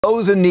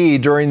Those in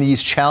need during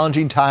these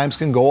challenging times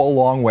can go a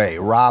long way.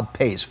 Rob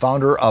Pace,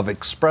 founder of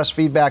Express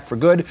Feedback for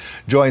Good,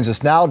 joins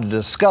us now to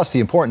discuss the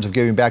importance of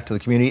giving back to the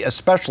community,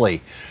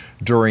 especially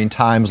during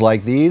times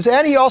like these.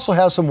 And he also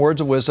has some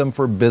words of wisdom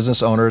for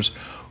business owners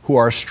who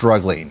are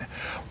struggling.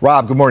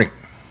 Rob, good morning.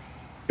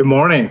 Good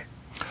morning.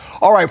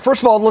 All right,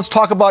 first of all, let's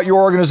talk about your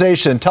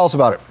organization. Tell us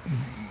about it.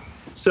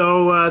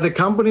 So the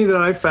company that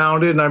I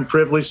founded and I'm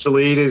privileged to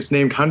lead is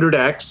named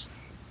 100X.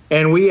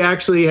 And we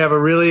actually have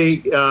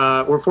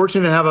we're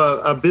fortunate to have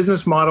a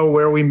business model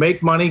where we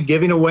make money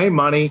giving away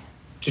money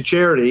to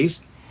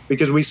charities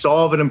because we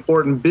solve an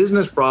important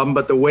business problem,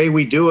 but the way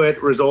we do it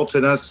results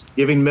in us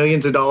giving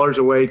millions of dollars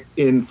away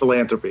in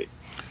philanthropy.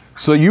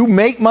 So you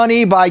make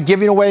money by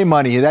giving away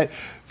money.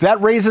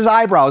 That raises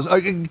eyebrows.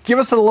 Give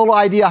us a little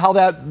idea how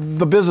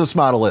the business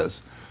model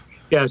is.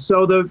 Yeah,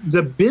 so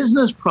the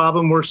business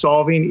problem we're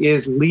solving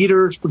is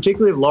leaders,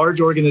 particularly of large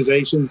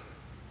organizations,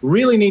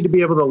 really need to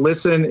be able to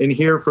listen and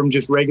hear from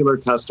just regular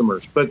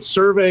customers. But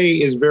survey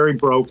is very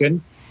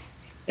broken.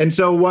 And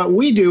so what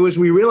we do is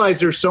we realize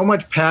there's so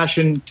much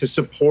passion to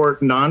support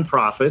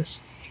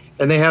nonprofits,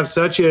 and they have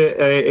such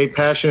a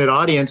passionate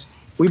audience.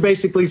 We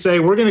basically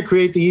say, we're going to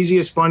create the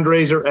easiest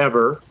fundraiser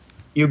ever.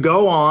 You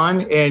go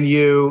on and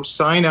you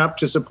sign up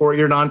to support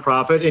your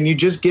nonprofit, and you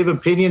just give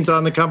opinions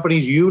on the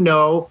companies you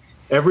know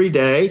every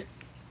day.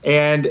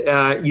 And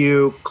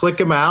you click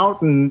them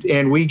out,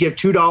 and we give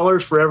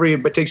 $2 for every,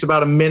 it takes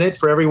about a minute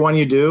for every one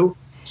you do.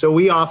 So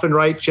we often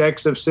write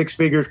checks of 6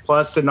 figures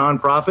plus to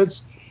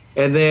nonprofits,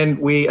 and then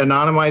we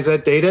anonymize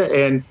that data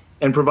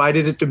and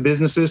provided it to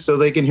businesses so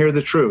they can hear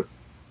the truth.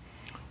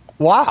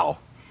 Wow.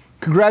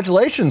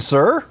 Congratulations,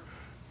 sir.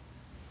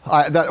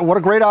 What a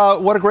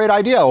great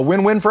idea. A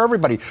win-win for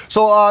everybody.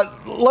 So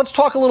let's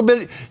talk a little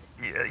bit.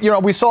 You know,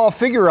 we saw a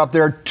figure up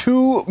there,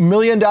 $2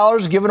 million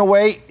given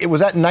away.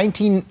 Was that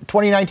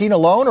 2019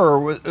 alone,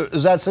 or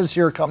is that since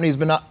your company's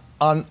been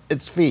on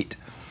its feet?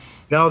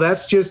 No,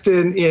 that's just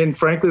in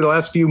frankly, the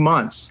last few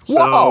months.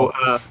 Wow.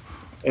 So,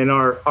 and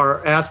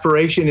our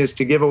aspiration is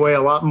to give away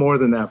a lot more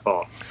than that,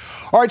 Paul.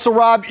 All right, so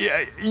Rob,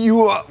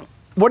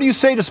 what do you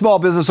say to small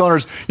business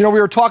owners? You know,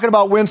 we were talking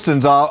about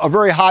Winston's, a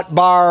very hot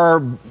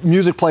bar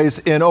music place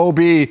in OB,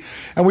 and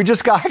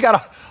I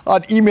got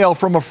an email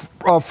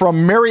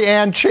from Mary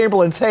Ann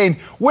Chamberlain saying,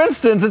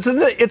 Winston's, it's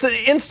an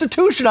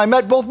institution. I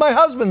met both my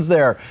husbands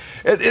there.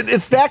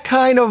 It's that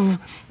kind of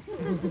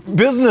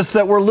business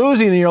that we're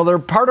losing. You know, they're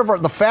part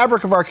of the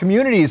fabric of our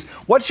communities.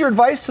 What's your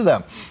advice to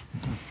them?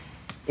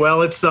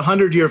 Well, it's the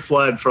 100-year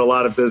flood for a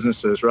lot of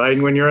businesses, right?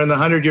 And when you're in the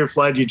 100-year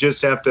flood, you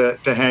just have to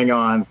hang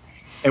on.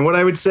 And what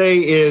I would say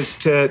is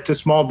to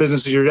small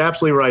businesses, you're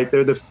absolutely right.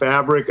 They're the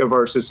fabric of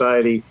our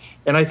society.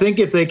 And I think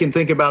if they can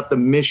think about the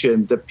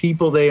mission, the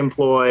people they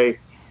employ,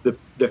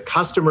 the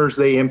customers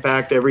they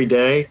impact every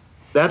day,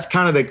 that's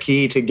kind of the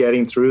key to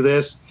getting through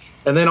this.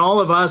 And then all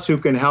of us who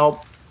can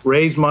help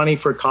raise money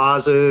for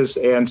causes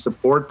and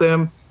support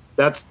them,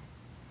 that's